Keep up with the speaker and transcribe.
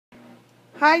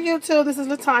Hi YouTube, this is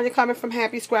Latanya coming from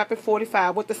Happy Scrapping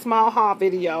 45 with the small haul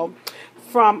video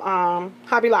from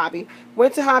Hobby Lobby.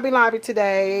 Went to Hobby Lobby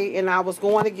today and I was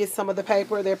going to get some of the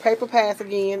paper. Their paper pass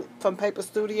again from Paper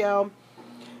Studio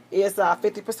is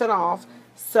 50% off.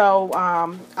 So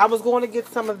I was going to get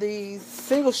some of these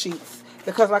single sheets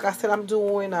because like I said, I'm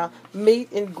doing a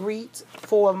meet and greet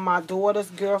for my daughter's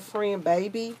girlfriend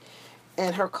baby.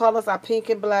 And her colors are pink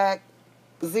and black,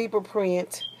 zebra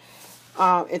print.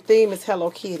 And theme is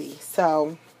Hello Kitty.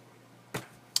 So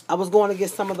I was going to get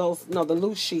some of those, the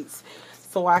loose sheets,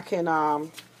 so I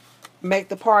can make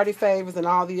the party favors and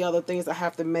all the other things I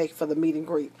have to make for the meet and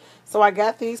greet. So I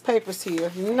got these papers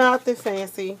here, nothing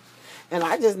fancy, and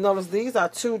I just noticed these are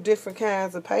two different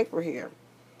kinds of paper here.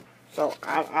 So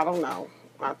I don't know.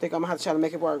 I think I'm gonna have to try to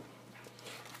make it work.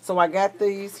 So I got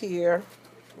these here.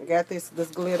 I got this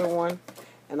glitter one,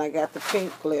 and I got the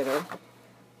pink glitter.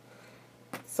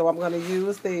 So I'm going to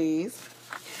use these.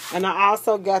 And I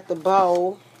also got the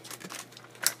bow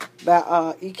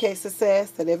by EK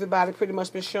Success that everybody pretty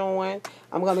much been showing.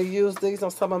 I'm going to use these on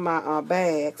some of my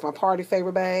bags, my party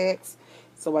favor bags.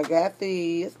 So I got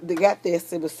these. They got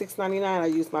this. It was $6.99. I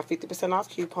used my 50% off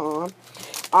coupon.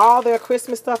 All their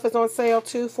Christmas stuff is on sale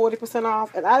too, 40%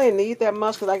 off. And I didn't need that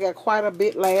much because I got quite a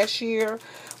bit last year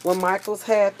when Michael's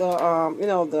had the,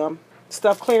 the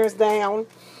stuff clearance down.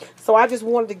 So I just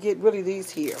wanted to get rid of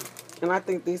these here. And I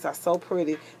think these are so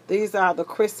pretty. These are the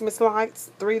Christmas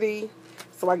lights, 3D.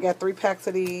 So I got 3 packs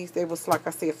of these. They was, like I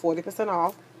said, 40%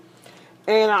 off.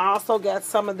 And I also got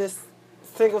some of this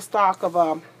single stock of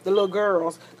the little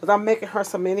girls. Because I'm making her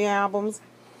some mini albums.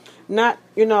 Not,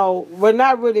 well,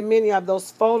 not really many of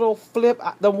those photo flip,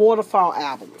 the waterfall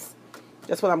albums.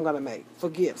 That's what I'm going to make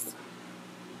for gifts.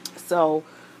 So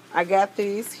I got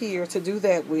these here to do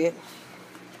that with.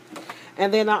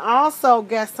 And then I also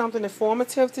got something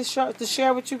informative to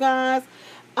share with you guys.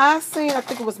 I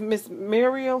think it was Miss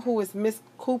Muriel, who is Miss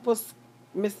Cooper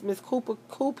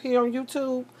Coop here on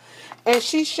YouTube. And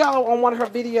she showed on one of her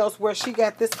videos where she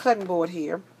got this cutting board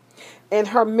here. And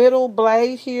her middle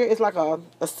blade here is like a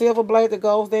silver blade that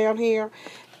goes down here.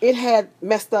 It had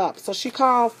messed up. So she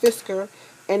called Fisker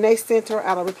and they sent her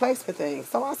out a replacement thing.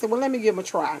 So I said, well, let me give them a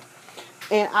try.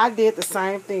 And I did the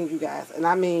same thing, you guys. And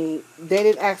I mean, they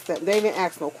didn't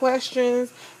ask no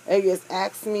questions. They just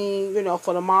asked me,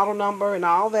 for the model number and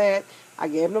all that. I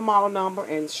gave them the model number,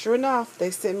 and sure enough,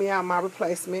 they sent me out my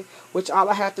replacement, which all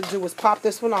I have to do is pop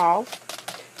this one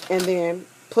off and then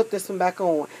put this one back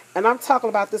on. And I'm talking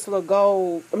about this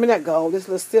little this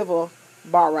little silver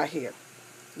bar right here.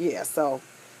 Yeah, so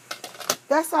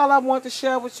that's all I wanted to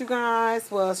share with you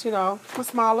guys was, a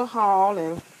smaller haul,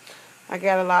 and I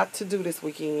got a lot to do this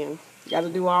weekend. Got to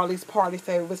do all these party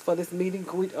favors for this meet and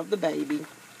greet of the baby.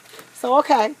 So,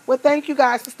 okay. Well, thank you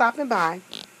guys for stopping by.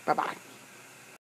 Bye-bye.